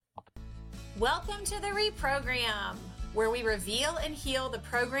Welcome to the Reprogram, where we reveal and heal the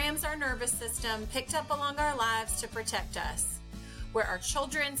programs our nervous system picked up along our lives to protect us, where our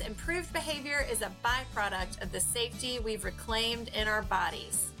children's improved behavior is a byproduct of the safety we've reclaimed in our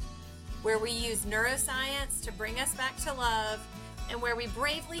bodies, where we use neuroscience to bring us back to love, and where we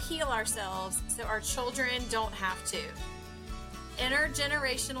bravely heal ourselves so our children don't have to.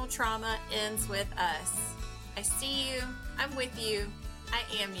 Intergenerational trauma ends with us. I see you, I'm with you, I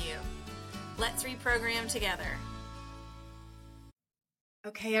am you. Let's reprogram together.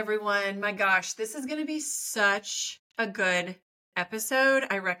 Okay, everyone. My gosh, this is going to be such a good episode.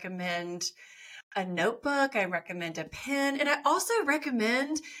 I recommend a notebook. I recommend a pen. And I also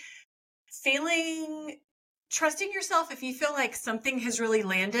recommend trusting yourself if you feel like something has really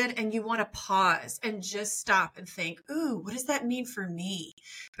landed and you want to pause and just stop and think, ooh, what does that mean for me?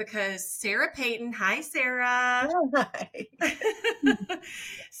 Because Sarah Peyton, hi, Sarah. Hi.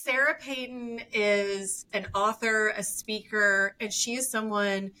 Sarah Peyton is an author, a speaker, and she is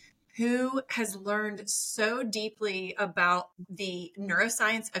someone who has learned so deeply about the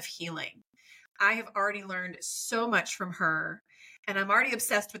neuroscience of healing. I have already learned so much from her. And I'm already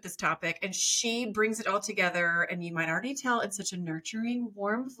obsessed with this topic, and she brings it all together. And you might already tell in such a nurturing,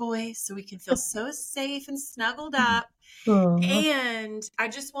 warm voice, so we can feel so safe and snuggled up. And I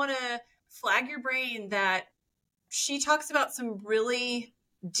just want to flag your brain that she talks about some really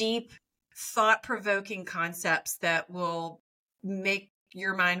deep, thought-provoking concepts that will make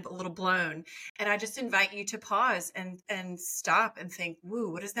your mind a little blown. And I just invite you to pause and stop and think,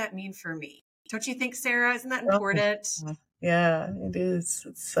 woo, what does that mean for me? Don't you think, Sarah? Isn't that important? Yeah, it is.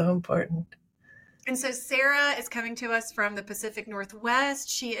 It's so important. And so Sarah is coming to us from the Pacific Northwest.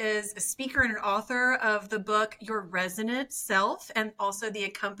 She is a speaker and an author of the book, Your Resonant Self, and also the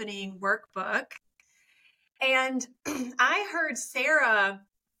accompanying workbook. And I heard Sarah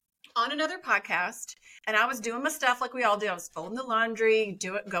on another podcast, and I was doing my stuff like we all do. I was folding the laundry,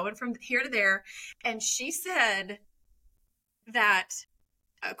 going from here to there. And she said that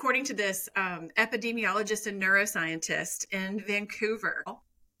according to this epidemiologist and neuroscientist in Vancouver,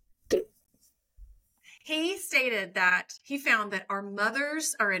 he stated that he found that our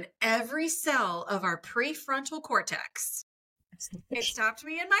mothers are in every cell of our prefrontal cortex. It stopped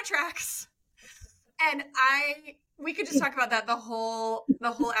me in my tracks. And we could just talk about that the whole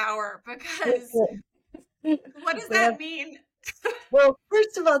hour, because what does that mean? Well,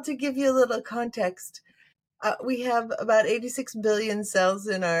 first of all, to give you a little context, we have about 86 billion cells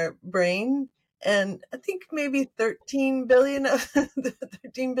in our brain, and I think maybe 13 billion of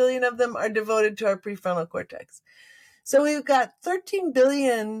them are devoted to our prefrontal cortex. So we've got 13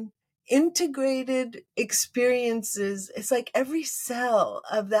 billion integrated experiences. It's like every cell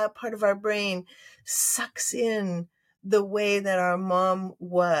of that part of our brain sucks in the way that our mom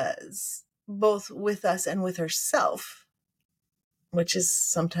was, both with us and with herself, which is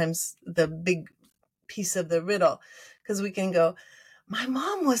sometimes the big piece of the riddle, because we can go, my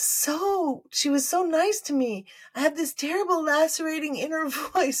mom she was so nice to me. I had this terrible lacerating inner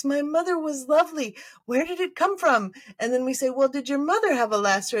voice. My mother was lovely. Where did it come from? And then we say, well, did your mother have a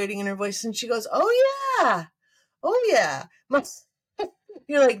lacerating inner voice? And she goes, oh yeah.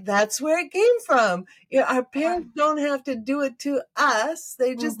 You're like, that's where it came from. Our parents don't have to do it to us.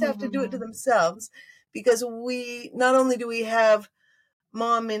 They just have to do it to themselves, because not only do we have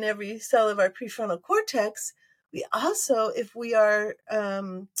mom in every cell of our prefrontal cortex, we also, if we're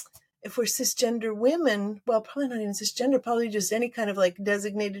cisgender women, well, probably not even cisgender, probably just any kind of like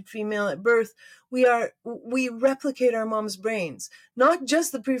designated female at birth, we replicate our mom's brains, not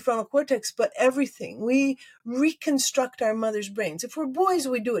just the prefrontal cortex, but everything. We reconstruct our mother's brains. If we're boys,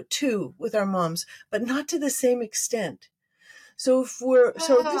 we do it too with our moms, but not to the same extent. So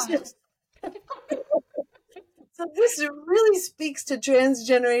this really speaks to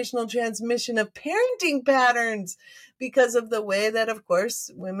transgenerational transmission of parenting patterns, because of the way that, of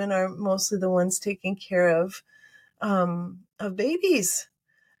course, women are mostly the ones taking care of babies.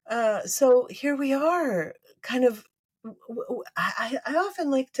 So here we are, kind of. I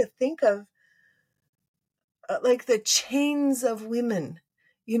often like to think of like the chains of women,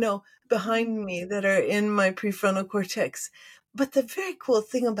 behind me that are in my prefrontal cortex. But the very cool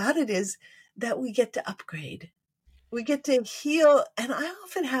thing about it is that we get to upgrade. We get to heal. And I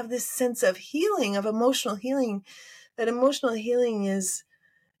often have this sense of healing, of emotional healing, that emotional healing is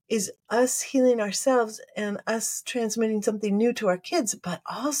us healing ourselves and us transmitting something new to our kids, but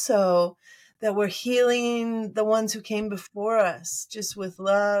also that we're healing the ones who came before us, just with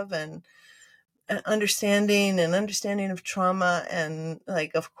love and understanding of trauma. And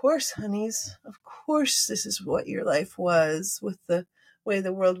like, of course, honeys, of course, this is what your life was with the way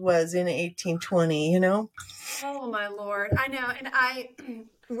the world was in 1820, you know? Oh my Lord. I know. And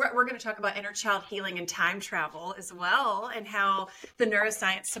we're going to talk about inner child healing and time travel as well, and how the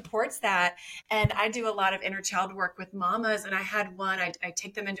neuroscience supports that. And I do a lot of inner child work with mamas. And I had one, I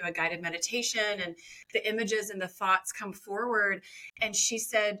take them into a guided meditation, and the images and the thoughts come forward. And she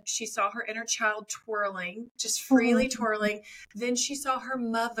said she saw her inner child twirling, just freely twirling. Then she saw her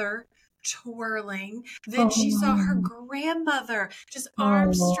mother twirling. Then she saw her grandmother, just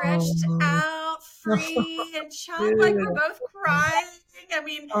arms stretched out, free and childlike. We're both crying. I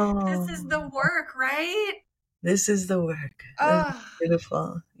mean, this is the work, right? This is the work. Oh,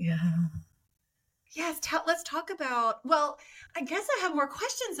 Beautiful. Yeah. yes. Let's talk about, well, I guess I have more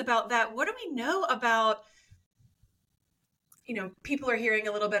questions about that. What do we know about, people are hearing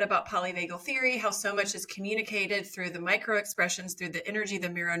a little bit about polyvagal theory, how so much is communicated through the micro expressions, through the energy, the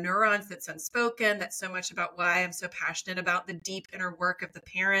mirror neurons that's unspoken. That's so much about why I'm so passionate about the deep inner work of the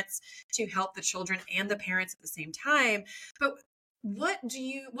parents to help the children and the parents at the same time. But what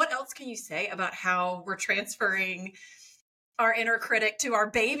else can you say about how we're transferring our inner critic to our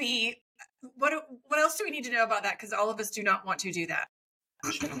baby? What else do we need to know about that? Because all of us do not want to do that.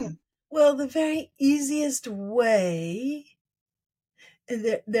 Well, the very easiest way,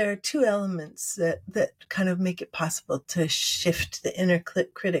 there are two elements that kind of make it possible to shift the inner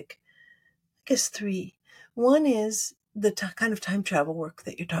critic. I guess three. One is the kind of time travel work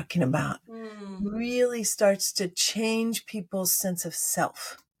that you're talking about really starts to change people's sense of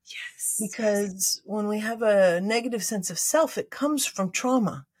self. Yes. Because when we have a negative sense of self, it comes from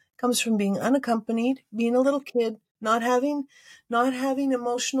trauma. It comes from being unaccompanied, being a little kid, not having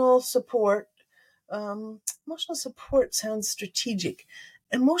emotional support. Emotional support sounds strategic.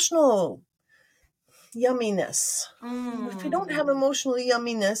 Emotional yumminess. If we don't have emotional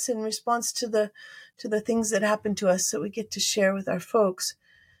yumminess in response to the things that happen to us that we get to share with our folks,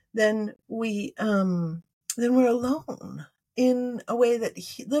 then we're alone in a way that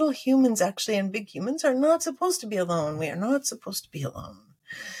little humans actually and big humans are not supposed to be alone. We are not supposed to be alone.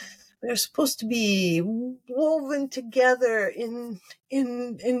 We're supposed to be woven together in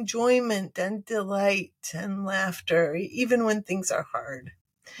enjoyment and delight and laughter, even when things are hard.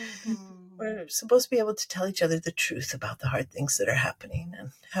 We're supposed to be able to tell each other the truth about the hard things that are happening,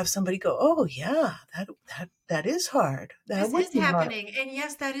 and have somebody go, "Oh yeah, that is hard. That this is happening, hard. And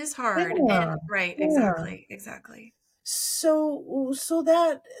yes, that is hard." Yeah, and right, yeah. exactly. So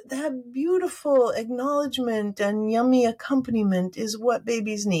that beautiful acknowledgement and yummy accompaniment is what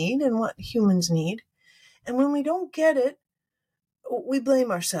babies need and what humans need. And when we don't get it, we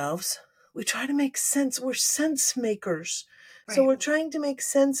blame ourselves. We try to make sense. We're sense makers. Right. So we're trying to make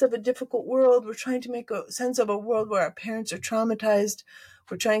sense of a difficult world. We're trying to make sense of a world where our parents are traumatized.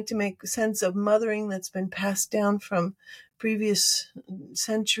 We're trying to make sense of mothering that's been passed down from previous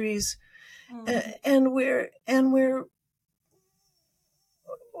centuries. And we're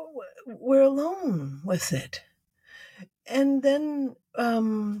alone with it. And then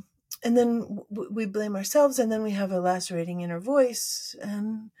we blame ourselves, and then we have a lacerating inner voice,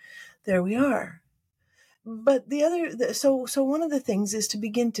 and there we are. But so one of the things is to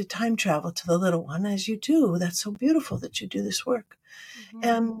begin to time travel to the little one, as you do. That's so beautiful that you do this work.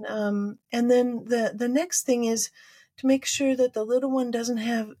 And then the next thing is to make sure that the little one doesn't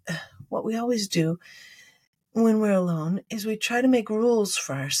have what we always do when we're alone, is we try to make rules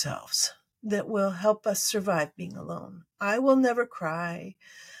for ourselves that will help us survive being alone. I will never cry.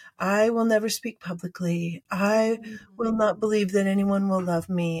 I will never speak publicly. I will not believe that anyone will love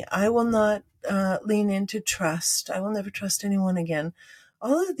me. I will not lean into trust. I will never trust anyone again.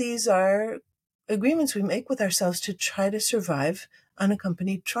 All of these are agreements we make with ourselves to try to survive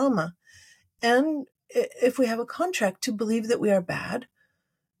unaccompanied trauma. And if we have a contract to believe that we are bad,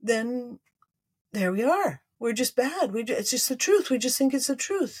 then there we are. We're just bad. It's just the truth. We just think it's the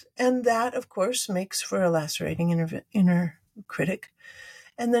truth. And that, of course, makes for a lacerating inner critic.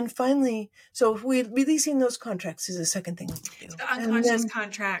 And then finally, so if we releasing those contracts is the second thing we can do. The unconscious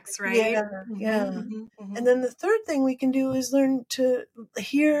contracts, right? Yeah. And then the third thing we can do is learn to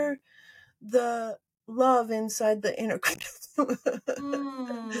hear the love inside the inner critic.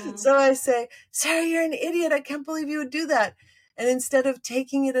 So I say, "Sarah, you're an idiot. I can't believe you would do that." And instead of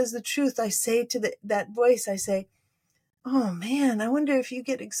taking it as the truth, I say to that voice, I say, "Oh man, I wonder if you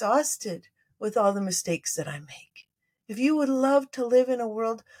get exhausted with all the mistakes that I make. If you would love to live in a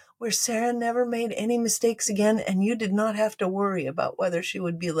world where Sarah never made any mistakes again, and you did not have to worry about whether she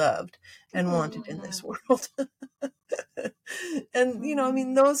would be loved and wanted in this world." And,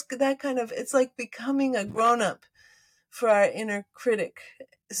 that kind of, it's like becoming a grown-up for our inner critic.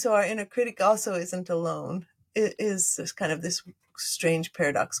 So our inner critic also isn't alone. It is kind of this strange,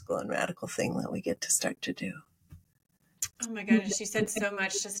 paradoxical, and radical thing that we get to start to do. Oh my goodness, you said so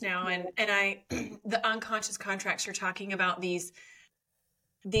much just now, and I the unconscious contracts you're talking about, these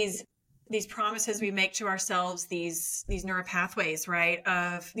promises we make to ourselves, these neural pathways, right,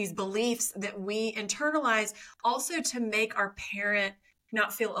 of these beliefs that we internalize, also to make our parent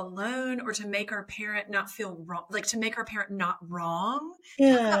not feel alone, or to make our parent not feel wrong, like to make our parent not wrong. Talk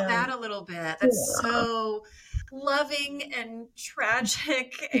about Yeah. that a little bit. That's so loving and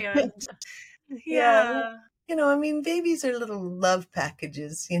tragic, and Yeah. yeah. I mean, babies are little love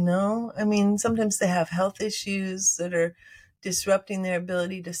packages, I mean, sometimes they have health issues that are disrupting their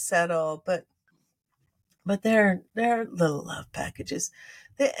ability to settle, but they're little love packages.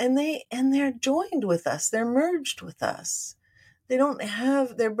 They're joined with us. They're merged with us.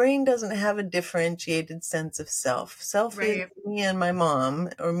 Their brain doesn't have a differentiated sense of self. Self is Right. me and my mom,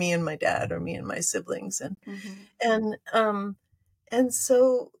 or me and my dad, or me and my siblings. Mm-hmm. And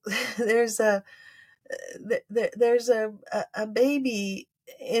so there's a baby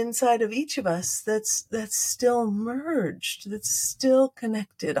inside of each of us that's still merged, that's still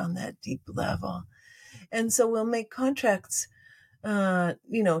connected on that deep level. And so we'll make contracts, to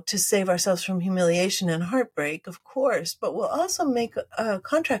save ourselves from humiliation and heartbreak, of course, but we'll also make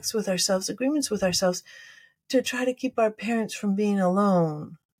contracts with ourselves, agreements with ourselves, to try to keep our parents from being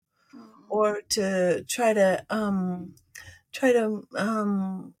alone, or to try to mm,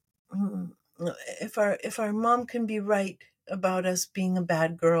 if our mom can be right about us being a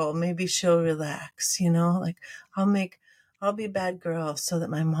bad girl, maybe she'll relax, like I'll be a bad girl so that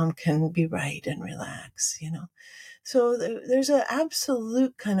my mom can be right and relax. So there's an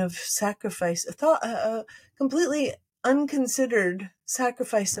absolute kind of sacrifice, a completely unconsidered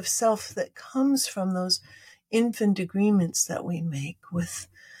sacrifice of self that comes from those infant agreements that we make with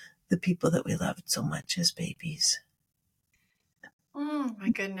the people that we loved so much as babies. Oh my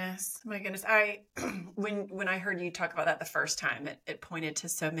goodness. My goodness. I when I heard you talk about that the first time, it pointed to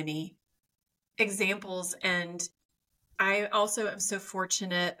so many examples. And I also am so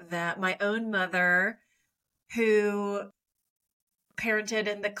fortunate that my own mother, who parented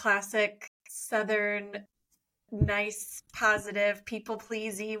in the classic Southern, nice, positive, people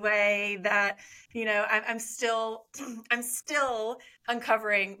pleasy way, that I'm still I'm still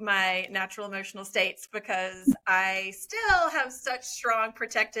uncovering my natural emotional states, because I still have such strong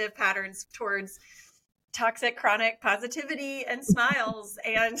protective patterns towards toxic chronic positivity and smiles,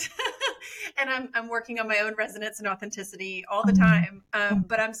 and I'm working on my own resonance and authenticity all the time,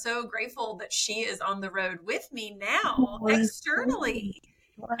 but I'm so grateful that she is on the road with me now externally,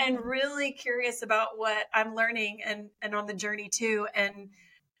 and really curious about what I'm learning, and on the journey too. And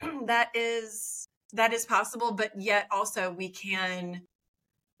that is possible, but yet also we can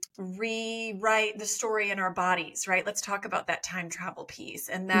rewrite the story in our bodies, right? Let's talk about that time travel piece,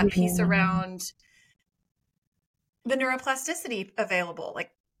 and that piece around the neuroplasticity available,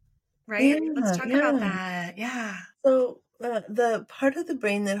 like, right? Let's Yeah, talk about yeah. that. Yeah. So the part of the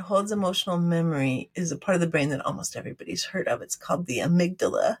brain that holds emotional memory is a part of the brain that almost everybody's heard of. It's called the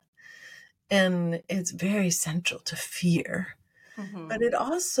amygdala, and it's very central to fear. Mm-hmm. But it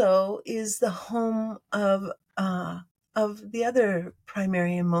also is the home of the other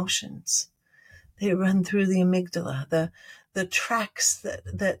primary emotions. They run through the amygdala, the tracks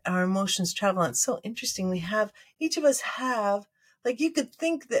that our emotions travel on. It's so interesting. Each of us have, like, you could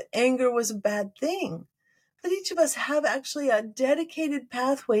think that anger was a bad thing, but each of us have actually a dedicated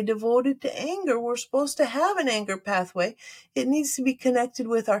pathway devoted to anger. We're supposed to have an anger pathway. It needs to be connected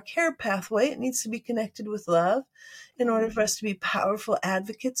with our care pathway. It needs to be connected with love in order for us to be powerful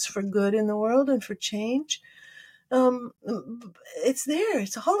advocates for good in the world and for change. It's there.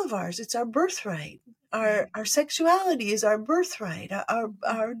 It's all of ours. It's our birthright. Our sexuality is our birthright.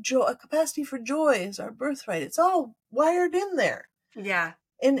 Our joy, our capacity for joy is our birthright. It's all wired in there. Yeah.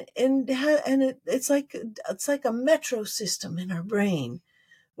 It's like a metro system in our brain,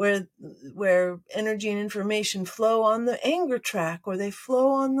 where energy and information flow on the anger track, or they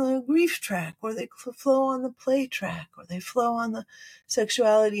flow on the grief track, or they flow on the play track, or they flow on the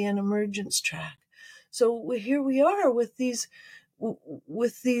sexuality and emergence track. So here we are with these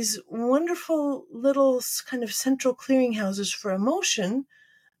wonderful little kind of central clearinghouses for emotion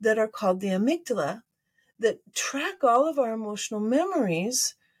that are called the amygdala, that track all of our emotional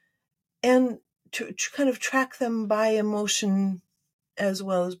memories, and to kind of track them by emotion as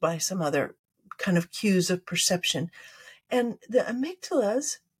well as by some other kind of cues of perception. And the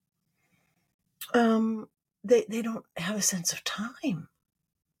amygdalas, they don't have a sense of time.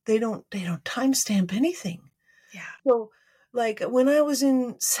 They don't timestamp anything. Yeah. So, like, when I was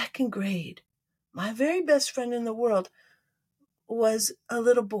in second grade, my very best friend in the world was a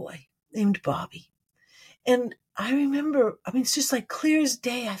little boy named Bobby. And I remember, I mean, it's just like clear as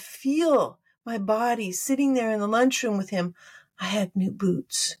day. I feel my body sitting there in the lunchroom with him. I had new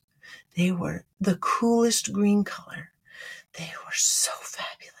boots. They were the coolest green color. They were so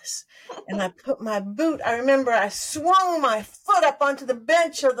fabulous. And I put my boot, I remember I swung my foot up onto the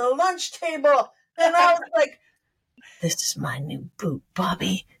bench of the lunch table. And I was like, this is my new boot,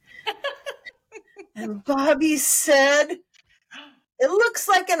 Bobby. And Bobby said, it looks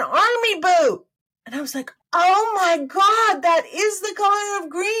like an army boot. And I was like, oh my God, that is the color of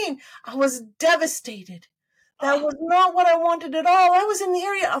green. I was devastated. That was not what I wanted at all. I was in the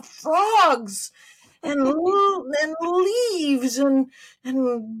area of frogs and leaves and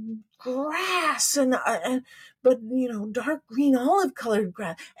grass but dark green olive colored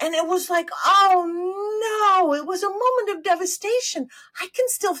grass. And it was like, oh no, it was a moment of devastation. I can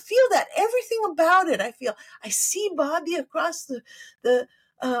still feel that. Everything about it. I see Bobby across the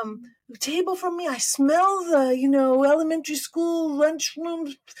table from me. I smell the, elementary school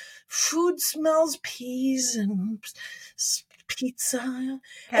lunchroom food smells, peas and pizza.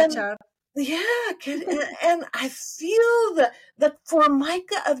 Ketchup. And I feel the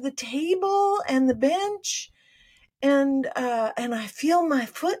formica of the table and the bench, and I feel my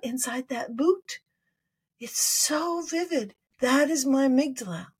foot inside that boot. It's so vivid. That is my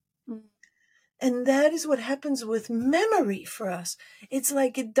amygdala. Mm. And that is what happens with memory for us. It's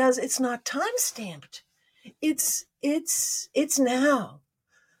like it's not time stamped. It's now.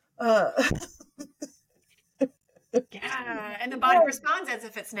 Yeah, and the body responds as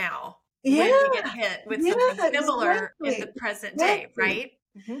if it's now Yeah, when we get hit with something similar exactly. in the present day, right?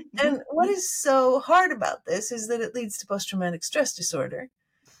 Mm-hmm. And what is so hard about this is that it leads to post-traumatic stress disorder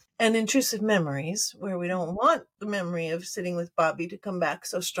and intrusive memories, where we don't want the memory of sitting with Bobby to come back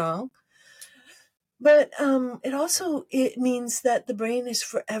so strong. But it means that the brain is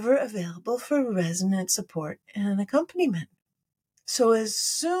forever available for resonant support and accompaniment. So as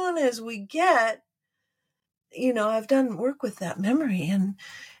soon as we get, I've done work with that memory,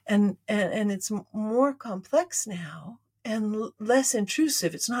 and it's more complex now and less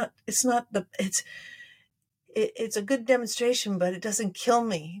intrusive. It's a good demonstration, but it doesn't kill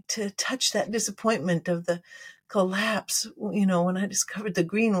me to touch that disappointment of the collapse. When I discovered the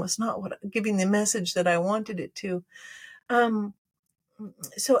green was not giving the message that I wanted it to.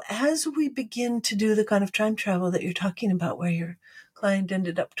 So as we begin to do the kind of time travel that you're talking about, where your client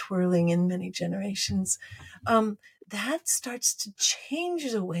ended up twirling in many generations, that starts to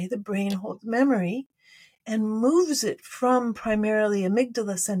change the way the brain holds memory and moves it from primarily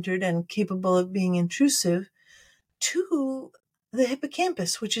amygdala centered and capable of being intrusive to the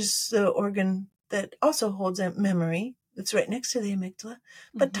hippocampus, which is the organ that also holds a memory. That's right next to the amygdala,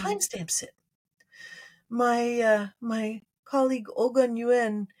 but timestamps it. My colleague Olga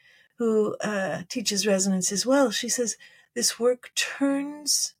Nguyen, who teaches resonance as well, she says this work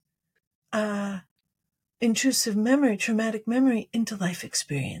turns intrusive memory, traumatic memory, into life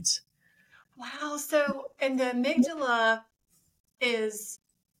experience. Wow. So, and the amygdala is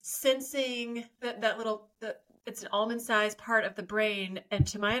sensing that little, it's an almond-sized part of the brain. And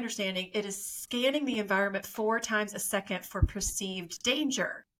to my understanding, it is scanning the environment 4 times a second for perceived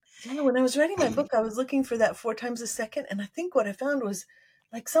danger. Yeah, when I was writing my book, I was looking for that 4 times a second. And I think what I found was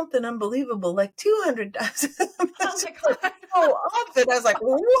like something unbelievable, like 200 times. Oh my God. So often. I was like,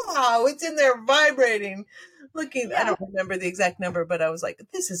 wow, it's in there vibrating. Yeah. I don't remember the exact number, but I was like,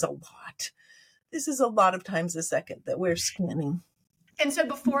 this is a lot. This is a lot of times a second that we're scanning. And so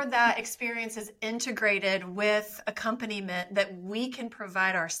before that experience is integrated with accompaniment that we can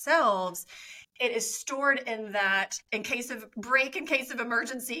provide ourselves, it is stored in that in case of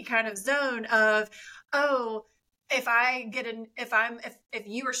emergency kind of zone of, if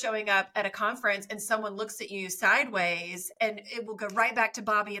you are showing up at a conference and someone looks at you sideways, and it will go right back to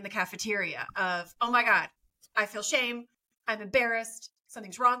Bobby in the cafeteria of, oh my God, I feel shame. I'm embarrassed.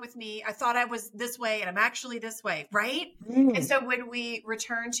 Something's wrong with me. I thought I was this way and I'm actually this way. Right. And so when we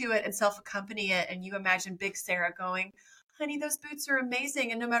return to it and self-accompany it, and you imagine Big Sarah going, honey, those boots are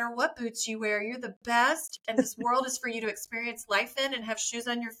amazing. And no matter what boots you wear, you're the best. And this world is for you to experience life in and have shoes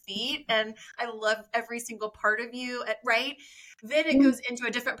on your feet. And I love every single part of you. Right. Then it goes into a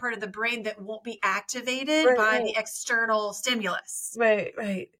different part of the brain that won't be activated by the external stimulus. Right.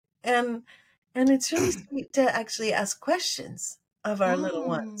 And it's really sweet to actually ask questions of our little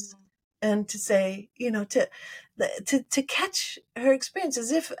ones, and to say, to catch her experience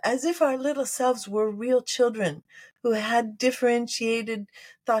as if our little selves were real children who had differentiated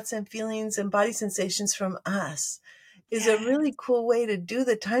thoughts and feelings and body sensations from us, is a really cool way to do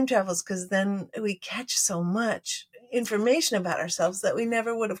the time travels, because then we catch so much. information about ourselves that we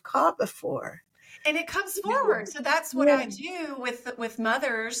never would have caught before. And it comes forward. So that's what I do with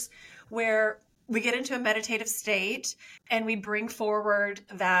mothers, where we get into a meditative state and we bring forward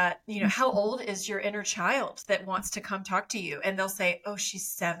that, how old is your inner child that wants to come talk to you? And they'll say, oh, she's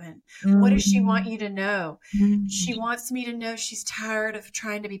 7. What does she want you to know? She wants me to know she's tired of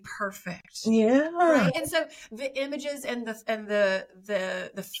trying to be perfect. Yeah. Right. And so the images and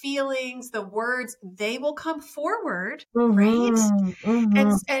the feelings, the words, they will come forward. Right.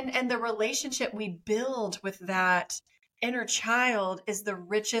 And the relationship we build with that inner child is the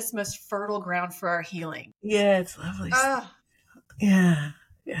richest, most fertile ground for our healing. Yeah, it's lovely. Yeah.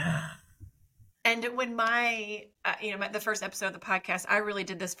 And when the first episode of the podcast, I really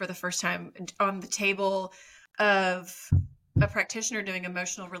did this for the first time on the table of a practitioner doing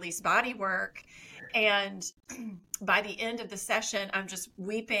emotional release body work. And by the end of the session, I'm just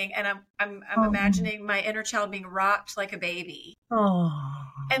weeping, and I'm imagining my inner child being rocked like a baby.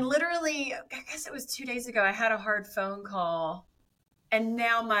 And literally, I guess it was 2 days ago, I had a hard phone call, and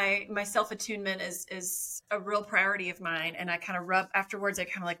now my self-attunement is a real priority of mine. And I kind of rub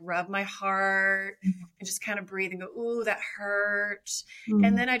my heart and just kind of breathe and go, ooh, that hurt.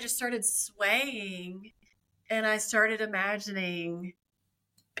 And then I just started swaying, and I started imagining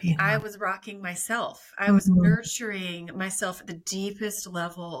I was rocking myself. I was nurturing myself at the deepest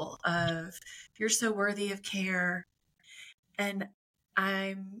level of, you're so worthy of care. And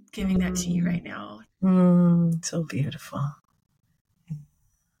I'm giving that to you right now. So beautiful.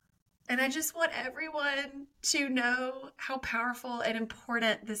 And I just want everyone to know how powerful and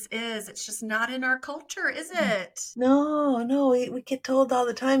important this is. It's just not in our culture, is it? No, we get told all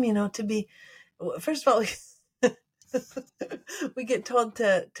the time, to be, first of all, we get told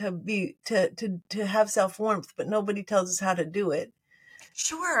to have self-warmth, but nobody tells us how to do it.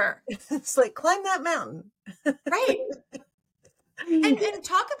 Sure. It's like, climb that mountain. Right. And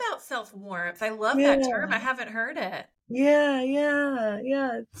talk about self-warmth. I love that term. I haven't heard it.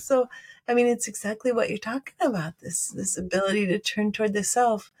 Yeah. So, it's exactly what you're talking about, this ability to turn toward the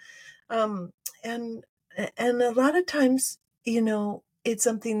self. And a lot of times, it's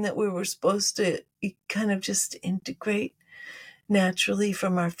something that we were supposed to kind of just integrate naturally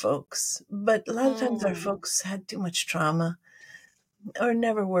from our folks. But a lot of times our folks had too much trauma, or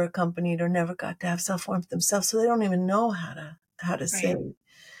never were accompanied, or never got to have self-warmth themselves. So they don't even know how to say,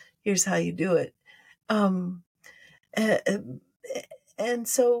 here's how you do it. And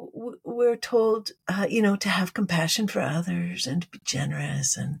so we're told, to have compassion for others and to be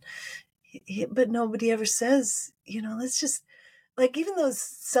generous, but nobody ever says, let's just, like, even those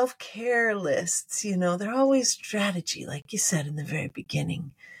self-care lists, they're always strategy, like you said in the very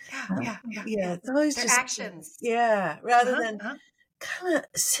beginning. Yeah. It's always They're just actions. Yeah, rather than kind of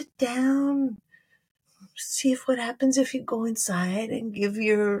sit down, see what happens if you go inside and give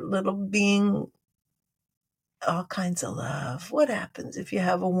your little being all kinds of love. What happens if you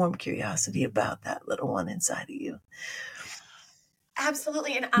have a warm curiosity about that little one inside of you?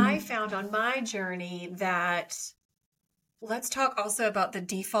 Absolutely. And I found on my journey that, let's talk also about the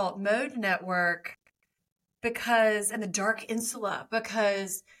default mode network, and the dark insula,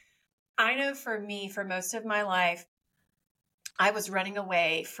 because I know for me, for most of my life, I was running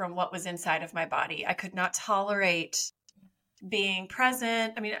away from what was inside of my body. I could not tolerate being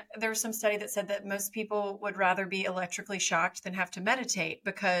present. There was some study that said that most people would rather be electrically shocked than have to meditate,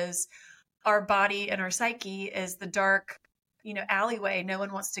 because our body and our psyche is the dark, alleyway no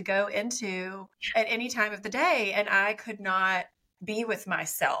one wants to go into at any time of the day. And I could not be with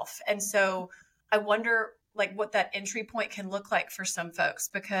myself. And so I wonder, like, what that entry point can look like for some folks,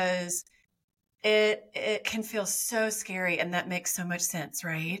 because it can feel so scary, and that makes so much sense,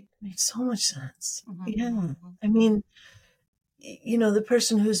 right? Makes so much sense. Yeah. The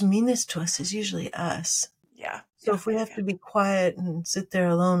person who's meanest to us is usually us. Yeah. So if we have to be quiet and sit there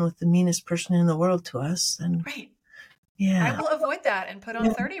alone with the meanest person in the world to us, then I will avoid that and put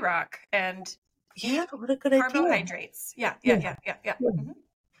on 30 Rock and eat what a good carbohydrates. idea. Yeah.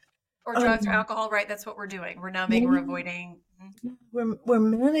 Or drugs or alcohol, right? That's what we're doing. We're numbing, we're avoiding. We're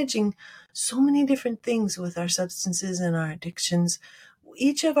managing so many different things with our substances and our addictions.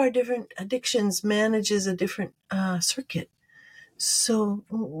 Each of our different addictions manages a different circuit. So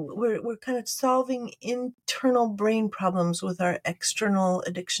we're kind of solving internal brain problems with our external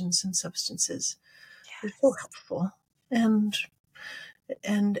addictions and substances. They're so helpful. And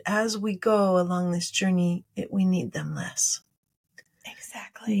as we go along this journey, we need them less.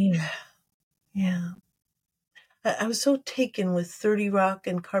 Exactly. Yeah. I was so taken with 30 Rock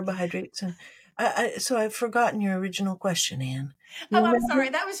and carbohydrates, and So I've forgotten your original question, Anne. You Oh, I'm remember? sorry.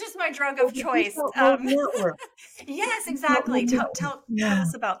 That was just my drug Oh, of the choice. default mode network. Yes, Default exactly. mode Tell network. tell tell Yeah.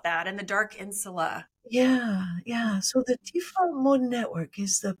 us about that and the dark insula. Yeah. So the default mode network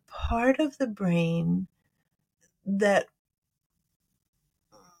is the part of the brain that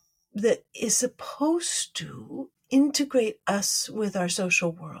is supposed to integrate us with our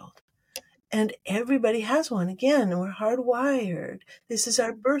social world. And everybody has one. Again, we're hardwired. This is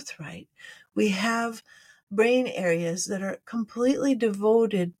our birthright. We have brain areas that are completely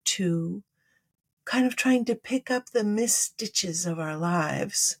devoted to kind of trying to pick up the missed stitches of our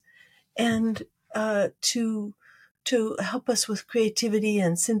lives and to help us with creativity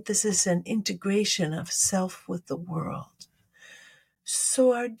and synthesis and integration of self with the world.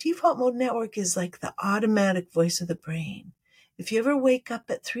 So our default mode network is like the automatic voice of the brain. If you ever wake up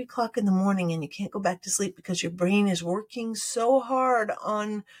at 3 o'clock in the morning and you can't go back to sleep because your brain is working so hard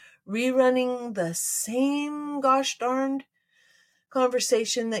on rerunning the same gosh darned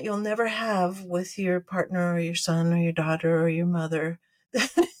conversation that you'll never have with your partner or your son or your daughter or your mother,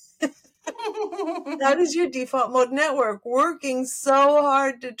 that is your default mode network working so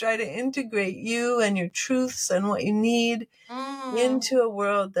hard to try to integrate you and your truths and what you need Mm, into a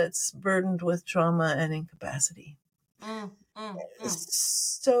world that's burdened with trauma and incapacity. mm, mm, mm.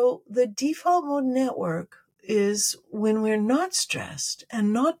 So the default mode network is when we're not stressed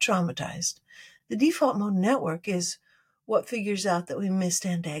and not traumatized. The default mode network is what figures out that we missed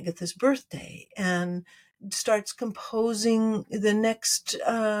Aunt Agatha's birthday and starts composing the next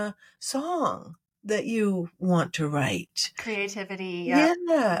song that you want to write. Creativity. Yep.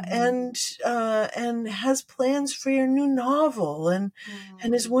 Yeah, Mhm. and has plans for your new novel, and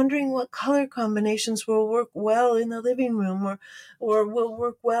is Mm. wondering what color combinations will work well in the living room, or will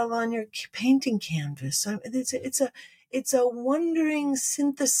work well on your painting canvas. It's a wondering,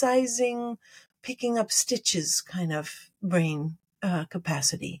 synthesizing, picking up stitches kind of brain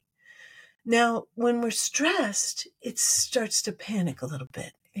capacity. Now, when we're stressed, it starts to panic a little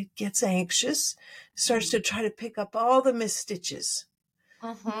bit. It gets anxious, starts to try to pick up all the missed stitches.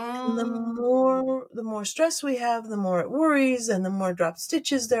 And Mhm. the more stress we have, the more it worries, and the more dropped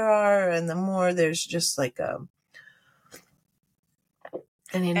stitches there are, and the more there's just like an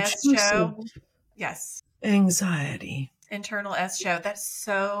S show. intrusive Yes. anxiety. Internal S show. That's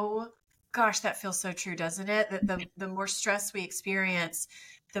so, gosh, that feels so true, doesn't it? That the more stress we experience,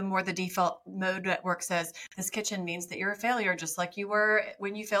 the more the default mode network says this kitchen means that you're a failure, just like you were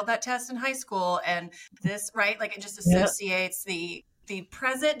when you failed that test in high school. And this, right? Like it just Yeah, associates the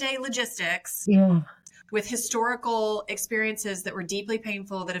present day logistics yeah. with historical experiences that were deeply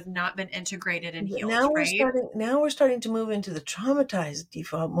painful that have not been integrated and But healed, now we're right? starting. Now we're starting to move into the traumatized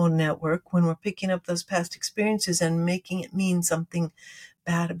default mode network when we're picking up those past experiences and making it mean something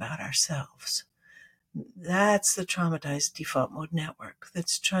bad about ourselves. That's the traumatized default mode network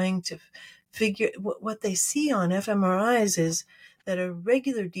that's trying to figure what they see on fMRIs is that a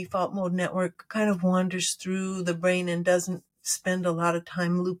regular default mode network kind of wanders through the brain and doesn't spend a lot of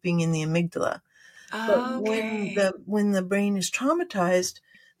time looping in the amygdala. But Okay. when the brain is traumatized,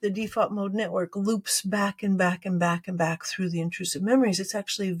 the default mode network loops back and back and back and back through the intrusive memories. It's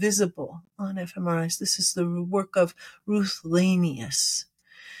actually visible on fMRIs. This is the work of Ruth Lanius.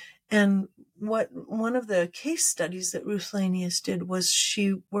 And what one of the case studies that Ruth Lanius did was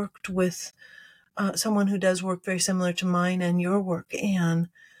she worked with someone who does work very similar to mine and your work, Anne,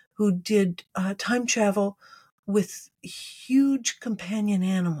 who did time travel with huge companion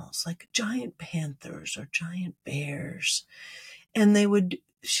animals like giant panthers or giant bears. And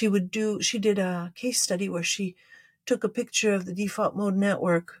she did a case study where she took a picture of the default mode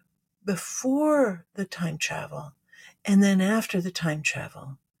network before the time travel and then after the time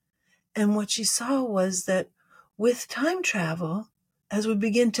travel. And what she saw was that with time travel, as we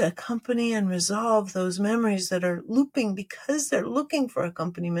begin to accompany and resolve those memories that are looping because they're looking for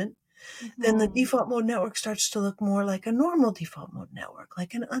accompaniment, then the Mhm. default mode network starts to look more like a normal default mode network,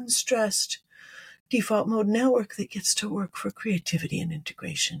 like an unstressed default mode network that gets to work for creativity and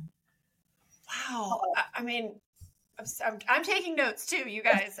integration. Wow. I mean, I'm taking notes too, you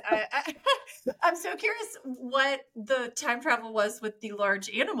guys. I'm so curious what the time travel was with the large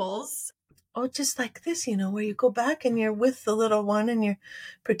animals. Oh, just like this, where you go back and you're with the little one and you're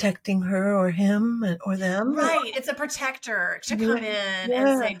protecting her or him or them. Right. It's a protector to Yeah, come in and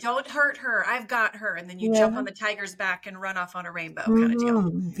yeah, say, don't hurt her. I've got her. And then you jump yeah. on the tiger's back and run off on a rainbow kind of deal.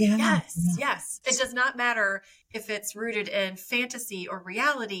 Yeah, Yes. yeah. Yes. It does not matter if it's rooted in fantasy or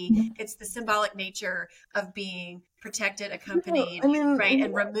reality. Yeah. It's the symbolic nature of being protected, No, accompanied, I mean, right,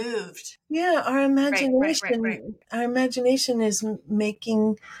 and removed. yeah, Right. Right. Right. Right. our imagination is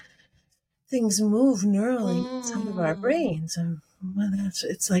making things move neurally inside of our Mm. brains. And well,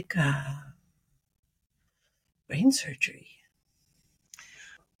 it's like brain surgery.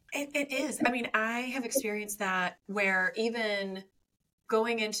 It is. I mean, I have experienced that where even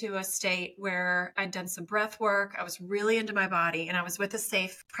going into a state where I'd done some breath work, I was really into my body, and I was with a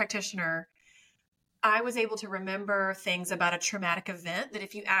safe practitioner. I was able to remember things about a traumatic event that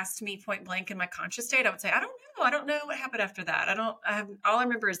if you asked me point blank in my conscious state, I would say, I don't know. I don't know what happened after that. All I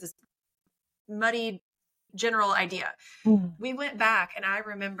remember is this muddy general idea. Mm. We went back and I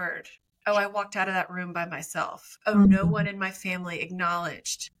remembered, oh, I walked out of that room by myself. Oh, no one Mm. in my family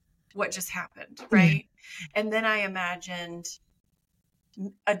acknowledged what just happened. Yeah. Right. And then I imagined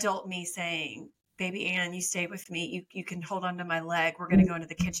adult me saying, baby Ann, you stay with me. You can hold on to my leg. We're going to go into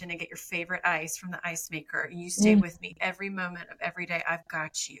the kitchen and get your favorite ice from the ice maker. You stay Mm. with me every moment of every day. I've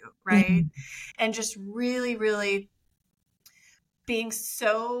got you. Yeah. Right. And just really, really being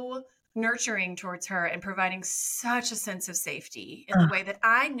so nurturing towards her and providing such a sense of safety in the way that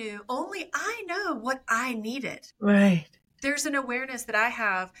I knew only I know what I needed. Right. There's an awareness that I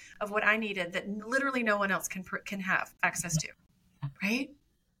have of what I needed that literally no one else can have access to. Right.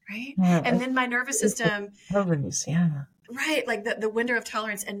 Right. Yeah. And then my nervous system, Ovaries, yeah. right. Like the window of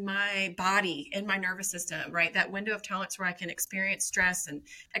tolerance in my body, in my nervous system, right. That window of tolerance where I can experience stress and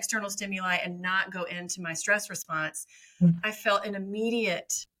external stimuli and not go into my stress response. I felt an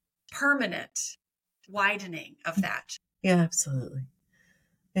immediate, permanent widening of that. Yeah, absolutely.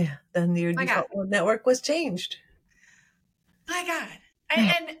 Yeah. Then your My God. default network was changed. My God.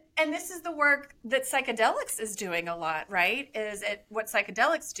 Yeah. And this is the work that psychedelics is doing a lot, right? Is it what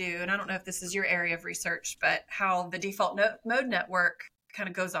psychedelics do? And I don't know if this is your area of research, but how the default mode network kind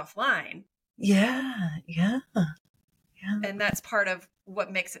of goes offline. Yeah. Yeah. Yeah. And that's part of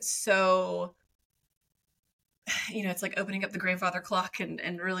what makes it so, it's like opening up the grandfather clock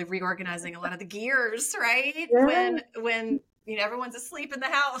and really reorganizing a lot of the gears, right? Yeah. When everyone's asleep in the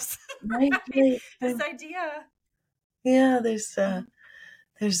house. Right. Right? Right. This idea. Yeah.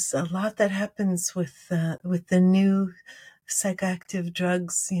 There's a lot that happens with the new psychoactive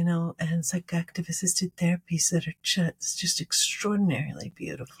drugs, and psychoactive assisted therapies that are just extraordinarily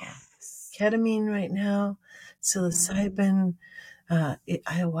beautiful. Yes. Ketamine right now, psilocybin,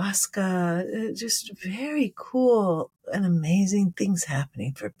 ayahuasca, just very cool and amazing things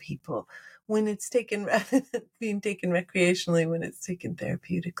happening for people when it's taken rather than being taken recreationally, when it's taken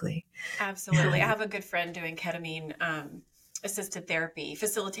therapeutically. Absolutely. Yeah. I have a good friend doing ketamine assisted therapy,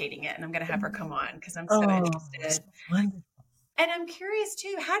 facilitating it, and I'm going to have her come on because I'm so Oh, interested. wonderful. And I'm curious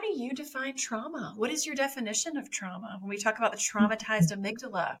too, how do you define trauma? What is your definition of trauma when we talk about the traumatized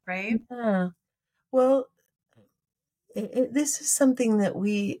amygdala, right? Yeah. Well, this is something that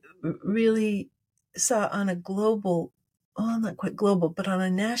we really saw on a global, well, not quite global, but on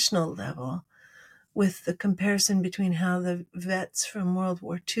a national level, with the comparison between how the vets from World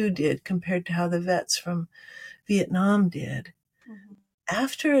War II did compared to how the vets from Vietnam did. Mm-hmm.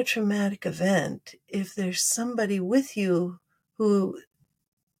 After a traumatic event, if there's somebody with you who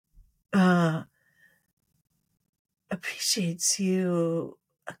appreciates you,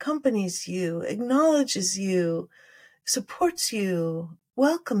 accompanies you, acknowledges you, supports you,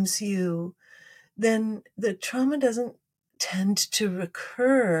 welcomes you, then the trauma doesn't tend to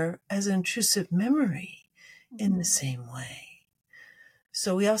recur as an intrusive memory in the same way.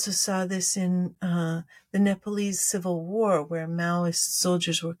 So we also saw this in the Nepalese Civil War, where Maoist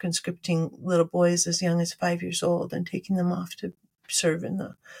soldiers were conscripting little boys as young as 5 years old and taking them off to serve in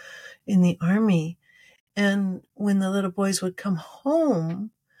the army. And when the little boys would come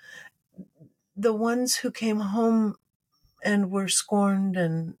home, the ones who came home and were scorned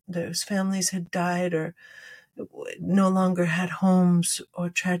and those families had died or no longer had homes or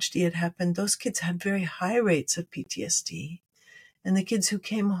tragedy had happened, those kids had very high rates of PTSD. And the kids who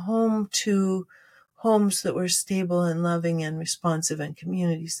came home to homes that were stable and loving and responsive and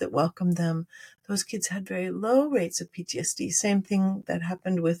communities that welcomed them, those kids had very low rates of PTSD. Same thing that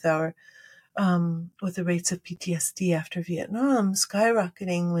happened with with the rates of PTSD after Vietnam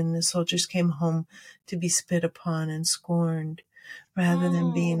skyrocketing when the soldiers came home to be spit upon and scorned rather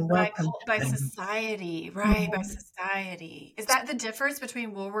than being welcomed. By society, right? By society. Is that the difference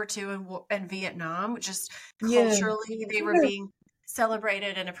between World War II and Vietnam? Just Yeah. culturally, they were being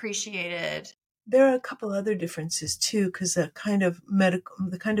celebrated and appreciated. There are a couple other differences too, because the kind of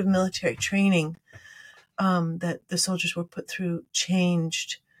military training that the soldiers were put through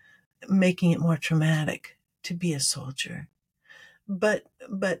changed, making it more traumatic to be a soldier. But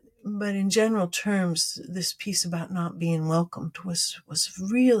in general terms, this piece about not being welcomed was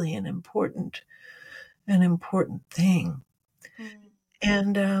really an important thing.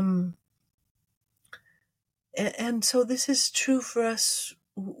 And And so this is true for us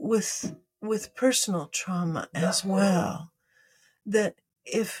with personal trauma as well. That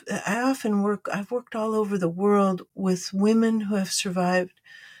if I've worked all over the world with women who have survived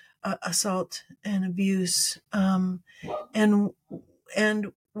assault and abuse, and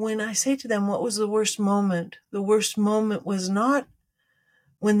when I say to them, what was the worst moment? The worst moment was not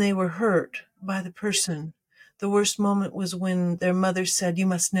when they were hurt by the person. The worst moment was when their mother said, "You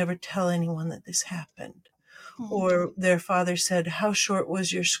must never tell anyone that this happened." Or their father said, "How short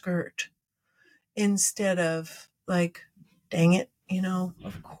was your skirt?" Instead of like, "Dang it,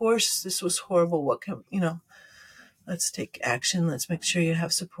 of course this was horrible. What can, let's take action. Let's make sure you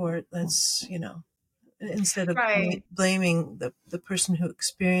have support. Let's, instead of Right. blaming the person who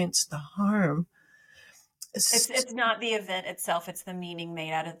experienced the harm." It's not the event itself, it's the meaning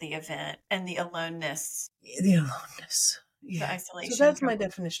made out of the event and the aloneness, The aloneness. the Yeah. So isolation that's from. my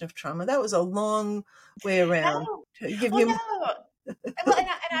definition of trauma. That was a long way around No. to give Well, you. no. Well,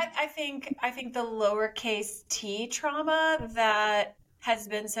 I think the lowercase t trauma that has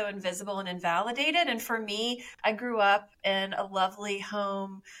been so invisible and invalidated. And for me, I grew up in a lovely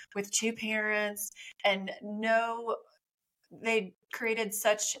home with two parents, and no, they created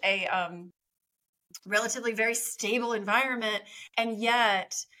such a relatively very stable environment, and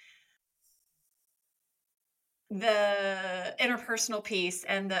yet the interpersonal piece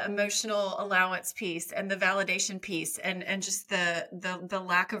and the emotional allowance piece and the validation piece and just the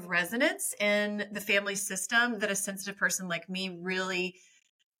lack of resonance in the family system that a sensitive person like me really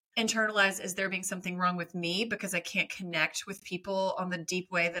internalize as there being something wrong with me because I can't connect with people on the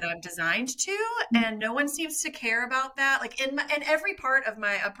deep way that I'm designed to, and no one seems to care about that, like in every part of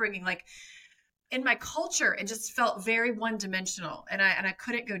my upbringing, like in my culture, it just felt very one dimensional, and I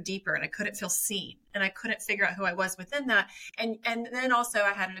couldn't go deeper, and I couldn't feel seen, and I couldn't figure out who I was within that. And then also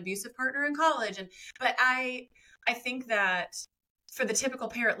I had an abusive partner in college. But I think that for the typical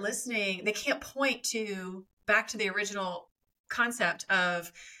parent listening, they can't point to back to the original concept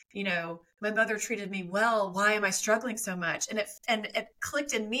of, my mother treated me well. Why am I struggling so much? And it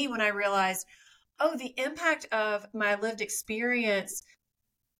clicked in me when I realized, oh, the impact of my lived experience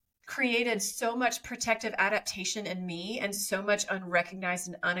created so much protective adaptation in me and so much unrecognized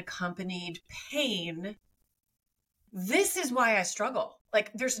and unaccompanied pain. This is why I struggle.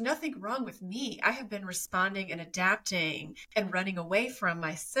 Like, there's nothing wrong with me. I have been responding and adapting and running away from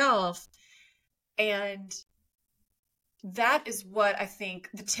myself. And that is what I think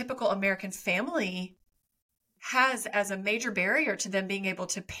the typical American family has as a major barrier to them being able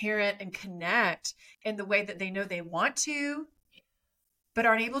to parent and connect in the way that they know they want to, but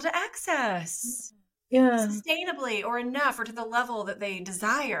aren't able to access Yeah, sustainably or enough or to the level that they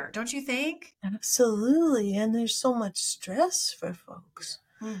desire. Don't you think? absolutely. And there's so much stress for folks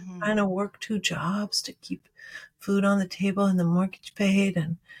trying Mm-hmm. to work two jobs to keep food on the table and the mortgage paid,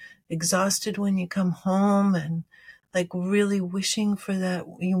 and exhausted when you come home, and like really wishing for that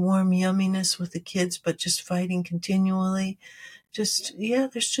warm yumminess with the kids, but just fighting continually. Just, yeah,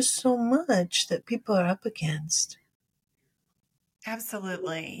 there's just so much that people are up against.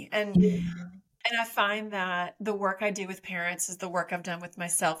 Absolutely. And Yeah. and I find that the work I do with parents is the work I've done with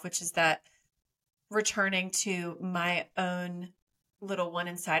myself, which is that returning to my own little one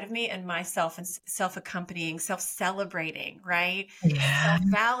inside of me and myself, and self-accompanying, self-celebrating, right? Yeah.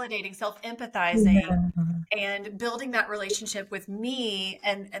 Self-validating, self-empathizing, Yeah. and building that relationship with me.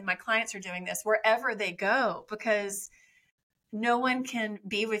 And my clients are doing this wherever they go, because no one can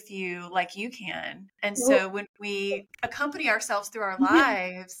be with you like you can. And Well, so when we accompany ourselves through our yeah.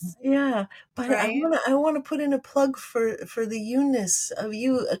 lives, Yeah, but I right? want to I want to put in a plug for the you-ness of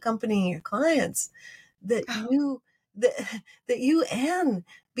you accompanying your clients, that Oh, that that you and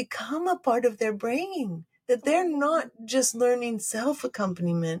become a part of their brain, that they're not just learning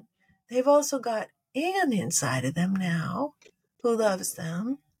self-accompaniment. They've also got Anne inside of them now, who loves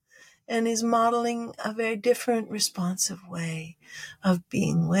them and is modeling a very different responsive way of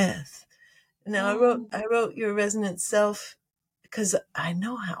being with. Now, I wrote Your Resonant Self because I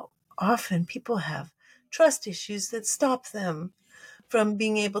know how often people have trust issues that stop them from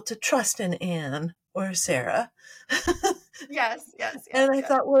being able to trust an Anne or a Sarah. yes, yes, yes, And I yes.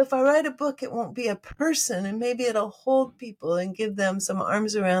 thought, well, if I write a book, it won't be a person, and maybe it'll hold people and give them some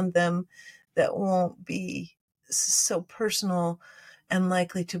arms around them that won't be so personal and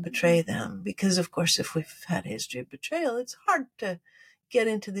likely to betray them. Because, of course, if we've had a history of betrayal, it's hard to get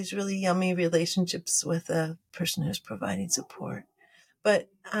into these really yummy relationships with a person who's providing support. But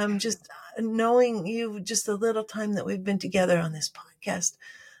just knowing you, just a little time that we've been together on this podcast,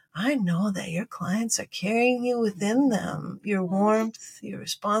 I know that your clients are carrying you within them, your warmth, your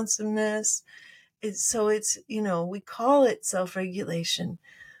responsiveness, it's, we call it self-regulation,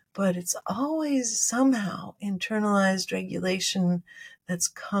 but it's always somehow internalized regulation that's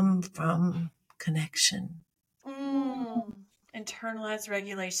come from connection. Internalized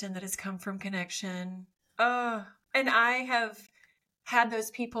regulation that has come from connection. And I have had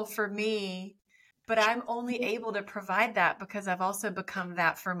those people for me, but I'm only able to provide that because I've also become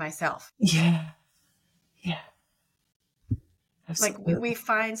that for myself. Yeah. Yeah. Like Absolutely. we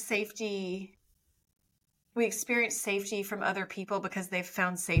find safety, we experience safety from other people because they've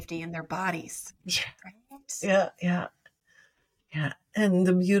found safety in their bodies. Yeah. Right? Yeah. Yeah. Yeah. And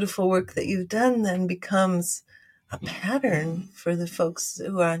the beautiful work that you've done then becomes a pattern for the folks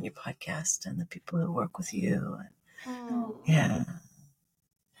who are on your podcast and the people who work with you. Yeah.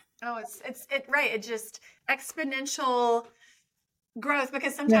 Oh, right. It just exponential growth,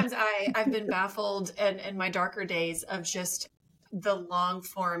 because Yeah. sometimes I've been baffled in my darker days of just the long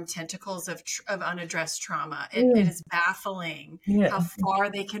form tentacles of unaddressed trauma. It is baffling Yeah. how far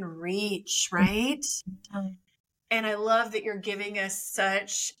they can reach, right? And I love that you're giving us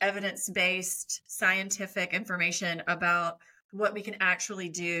such evidence-based scientific information about what we can actually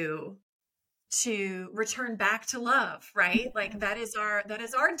do to return back to love, right? Like that is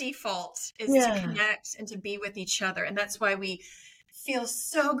our default, is to Yeah. connect and to be with each other. And that's why we feel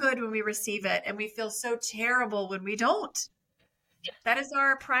so good when we receive it, and we feel so terrible when we don't. That is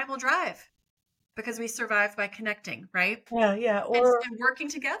our primal drive, because we survive by connecting, right? Yeah. Yeah. And, Or and working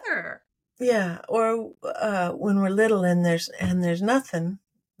together. yeah. Or when we're little and there's nothing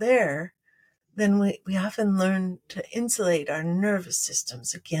there, then we often learn to insulate our nervous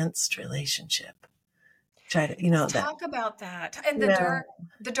systems against relationship. Try to, that. Talk about that. And Yeah.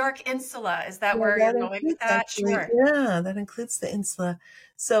 the dark insula, is that Yeah, where you're that going with includes that? actually, Sure. yeah, that includes the insula.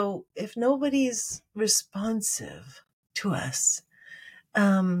 So if nobody's responsive to us,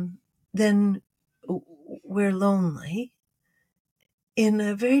 then we're lonely in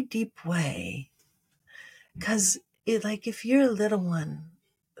a very deep way. Because like if you're a little one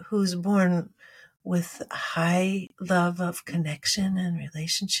who's born with a high love of connection and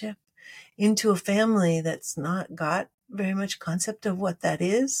relationship into a family that's not got very much concept of what that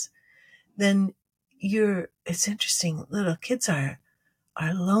is, then it's interesting. Little kids are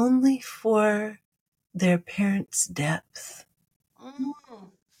lonely for their parents' depth. Mm.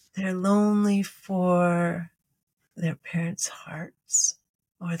 They're lonely for their parents' hearts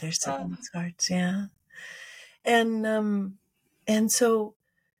or their siblings' hearts. Yeah. And so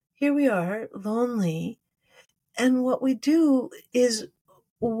here we are, lonely. And what we do is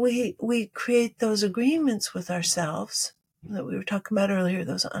we create those agreements with ourselves that we were talking about earlier,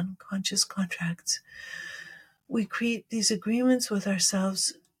 those unconscious contracts. We create these agreements with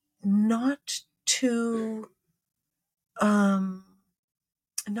ourselves not to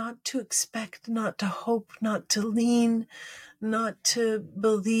not to expect, not to hope, not to lean, not to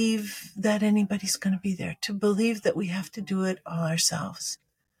believe that anybody's going to be there, to believe that we have to do it all ourselves,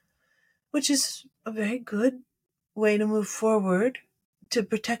 which is a very good way to move forward to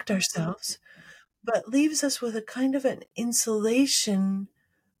protect ourselves, but leaves us with a kind of an insulation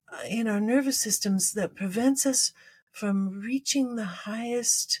in our nervous systems that prevents us from reaching our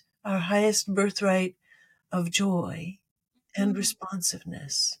highest birthright of joy and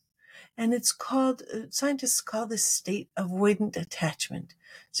responsiveness. And scientists call this state avoidant attachment.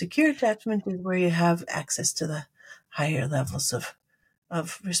 Secure attachment is where you have access to the higher levels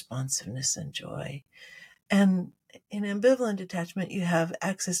of responsiveness and joy. And in ambivalent attachment, you have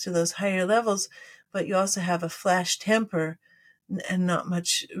access to those higher levels, but you also have a flash temper and not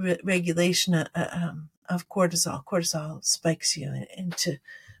much regulation of cortisol. Cortisol spikes you into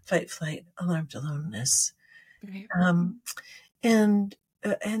fight, flight, alarmed aloneness. Right. Um, and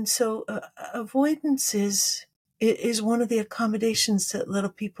so avoidance is one of the accommodations that little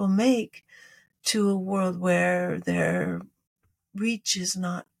people make to a world where their reach is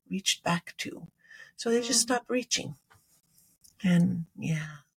not reached back to. So they just stop reaching. And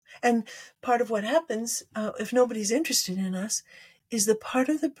yeah. And part of what happens, if nobody's interested in us, is the part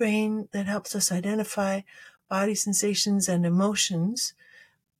of the brain that helps us identify body sensations and emotions,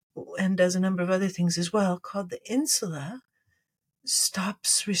 and does a number of other things as well, called the insula,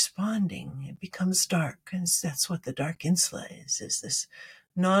 stops responding. It becomes dark. And that's what the dark insula is this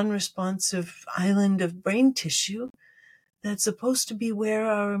non-responsive island of brain tissue that's supposed to be where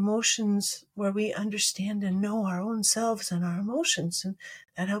our emotions, where we understand and know our own selves and our emotions. And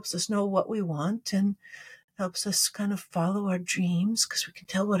that helps us know what we want and helps us kind of follow our dreams, because we can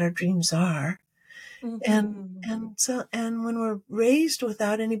tell what our dreams are. And when we're raised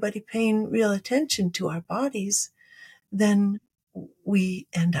without anybody paying real attention to our bodies, then we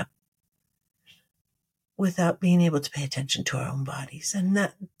end up without being able to pay attention to our own bodies. And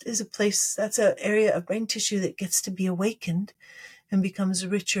that is that's an area of brain tissue that gets to be awakened and becomes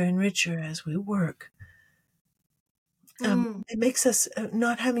richer and richer as we work. It makes us,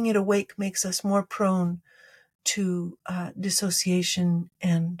 not having it awake makes us more prone to dissociation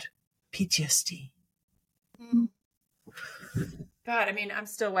and PTSD. God, I mean, I'm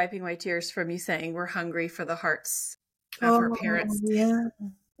still wiping away tears from you saying we're hungry for the hearts of our parents. Yeah.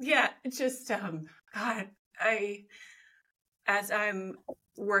 Yeah, it's just, God, as I'm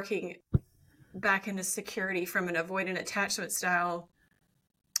working back into security from an avoidant attachment style,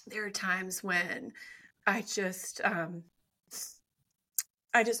 there are times when I just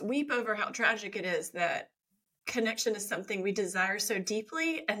weep over how tragic it is that connection is something we desire so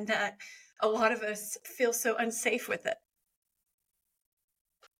deeply, and that a lot of us feel so unsafe with it.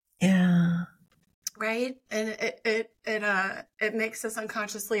 Yeah. Right? And it makes us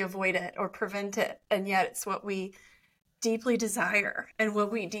unconsciously avoid it or prevent it. And yet it's what we deeply desire, and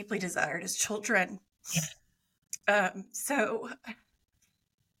what we deeply desired as children. Yeah. So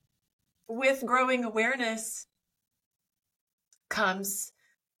with growing awareness comes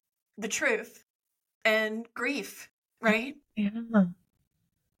the truth and grief, right? Yeah.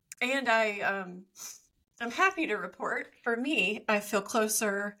 And I'm happy to report, for me, I feel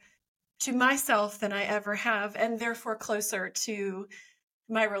closer to myself than I ever have, and therefore closer to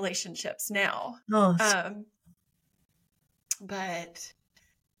my relationships now. But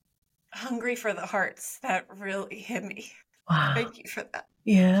hungry for the hearts, that really hit me. Wow. Thank you for that.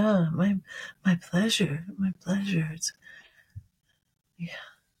 Yeah, my pleasure. My pleasure.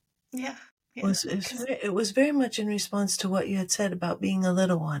 Yeah. It was very much in response to what you had said about being a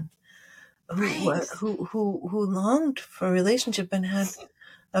little one who longed for a relationship and had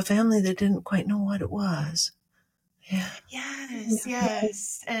a family that didn't quite know what it was. Yeah.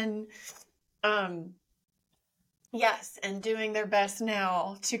 Yes. And yes, and doing their best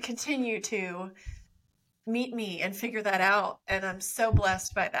now to continue to meet me and figure that out. And I'm so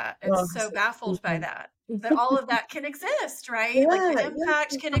blessed by that, and so baffled by that all of that can exist, right? Yeah, like the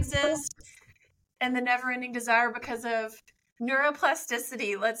impact can exist, and the never-ending desire because of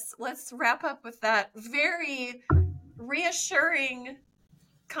neuroplasticity. Let's wrap up with that very reassuring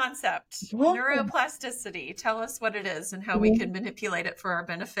concept. Neuroplasticity. Tell us what it is and how we can manipulate it for our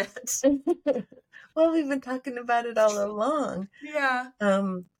benefit. Well, we've been talking about it all along. Yeah.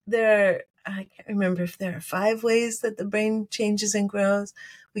 I can't remember if there are 5 ways that the brain changes and grows.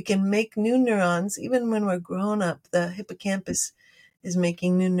 We can make new neurons even when we're grown up. The hippocampus is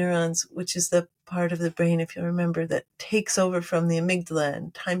making new neurons, which is the part of the brain, if you remember, that takes over from the amygdala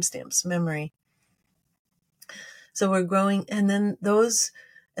and timestamps memory. So we're growing, and then those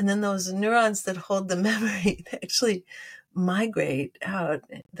neurons that hold the memory, they actually migrate out.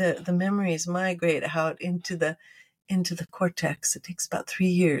 The memories migrate out into the cortex. It takes about 3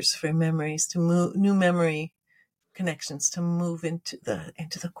 years for memories to move, new memory connections to move into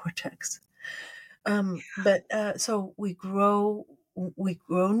the cortex. So we grow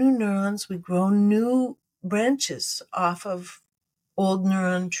new neurons, we grow new branches off of old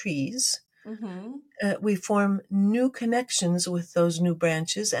neuron trees. We form new connections with those new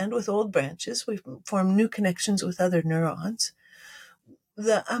branches and with old branches. We form new connections with other neurons.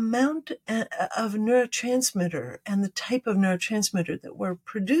 The amount of neurotransmitter and the type of neurotransmitter that we're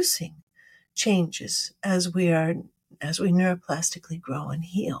producing changes as we neuroplastically grow and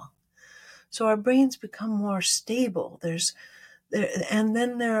heal. So our brains become more stable. And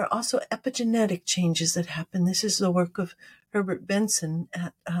then there are also epigenetic changes that happen. This is the work of Herbert Benson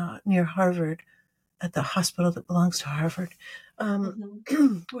at near Harvard, at the hospital that belongs to Harvard,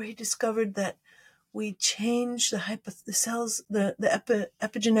 where he discovered that we change the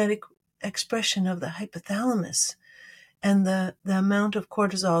epigenetic expression of the hypothalamus, and the amount of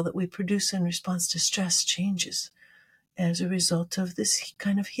cortisol that we produce in response to stress changes as a result of this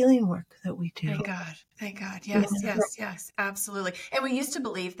kind of healing work that we do. Thank God. Yes, absolutely. And we used to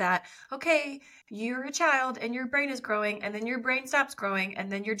believe that, okay, you're a child and your brain is growing, and then your brain stops growing,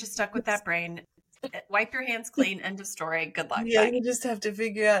 and then you're just stuck with that brain. Wipe your hands clean, end of story, good luck. Yeah, bye. You just have to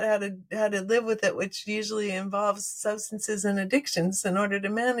figure out how to live with it, which usually involves substances and addictions in order to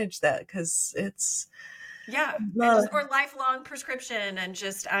manage that, because it's or lifelong prescription, and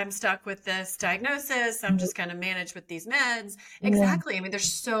just I'm stuck with this diagnosis, I'm just going to manage with these meds. Exactly. I mean,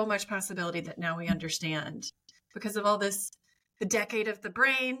 there's so much possibility that now we understand because of all this, the decade of the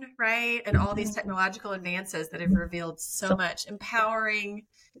brain, right? And all these technological advances that have revealed so much empowering,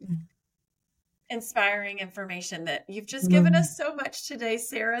 inspiring information that you've just given us so much today,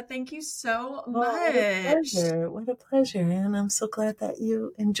 Sarah. Thank you so much. What a pleasure. And I'm so glad that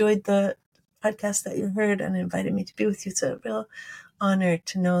you enjoyed the podcast that you heard and invited me to be with you. It's a real honor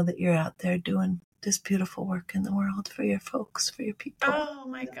to know that you're out there doing this beautiful work in the world for your folks, for your people. Oh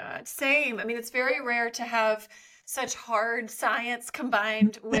my God. Same. I mean, it's very rare to have such hard science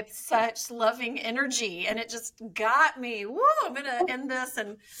combined with such loving energy. And it just got me. Woo, I'm going to end this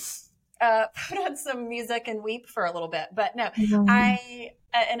and put on some music and weep for a little bit. But no,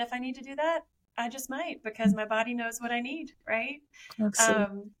 and if I need to do that, I just might, because my body knows what I need. Right.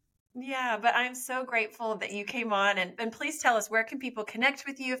 Absolutely. Yeah, but I'm so grateful that you came on, and please tell us, where can people connect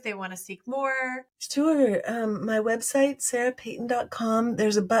with you if they want to seek more? Sure. My website, sarahpeyton.com.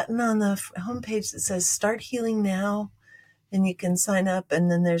 There's a button on the homepage that says Start Healing Now, and you can sign up.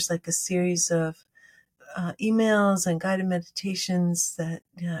 And then there's like a series of emails and guided meditations that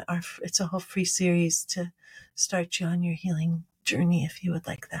it's a whole free series to start you on your healing journey if you would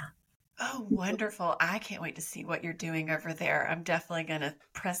like that. Oh, wonderful. I can't wait to see what you're doing over there. I'm definitely going to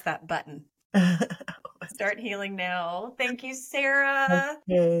press that button. Start healing now. Thank you, Sarah.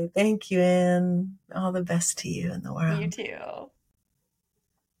 Okay. Thank you, Anne. All the best to you in the world. You too.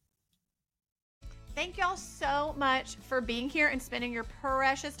 Thank y'all so much for being here and spending your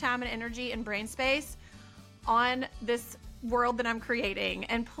precious time and energy and brain space on this world that I'm creating.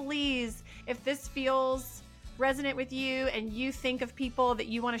 And please, if this feels resonant with you and you think of people that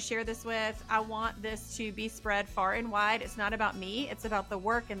you want to share this with, I want this to be spread far and wide. It's not about me. It's about the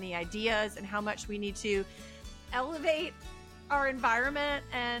work and the ideas and how much we need to elevate our environment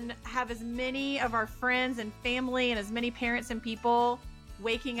and have as many of our friends and family and as many parents and people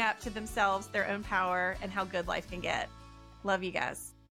waking up to themselves, their own power, and how good life can get. Love you guys.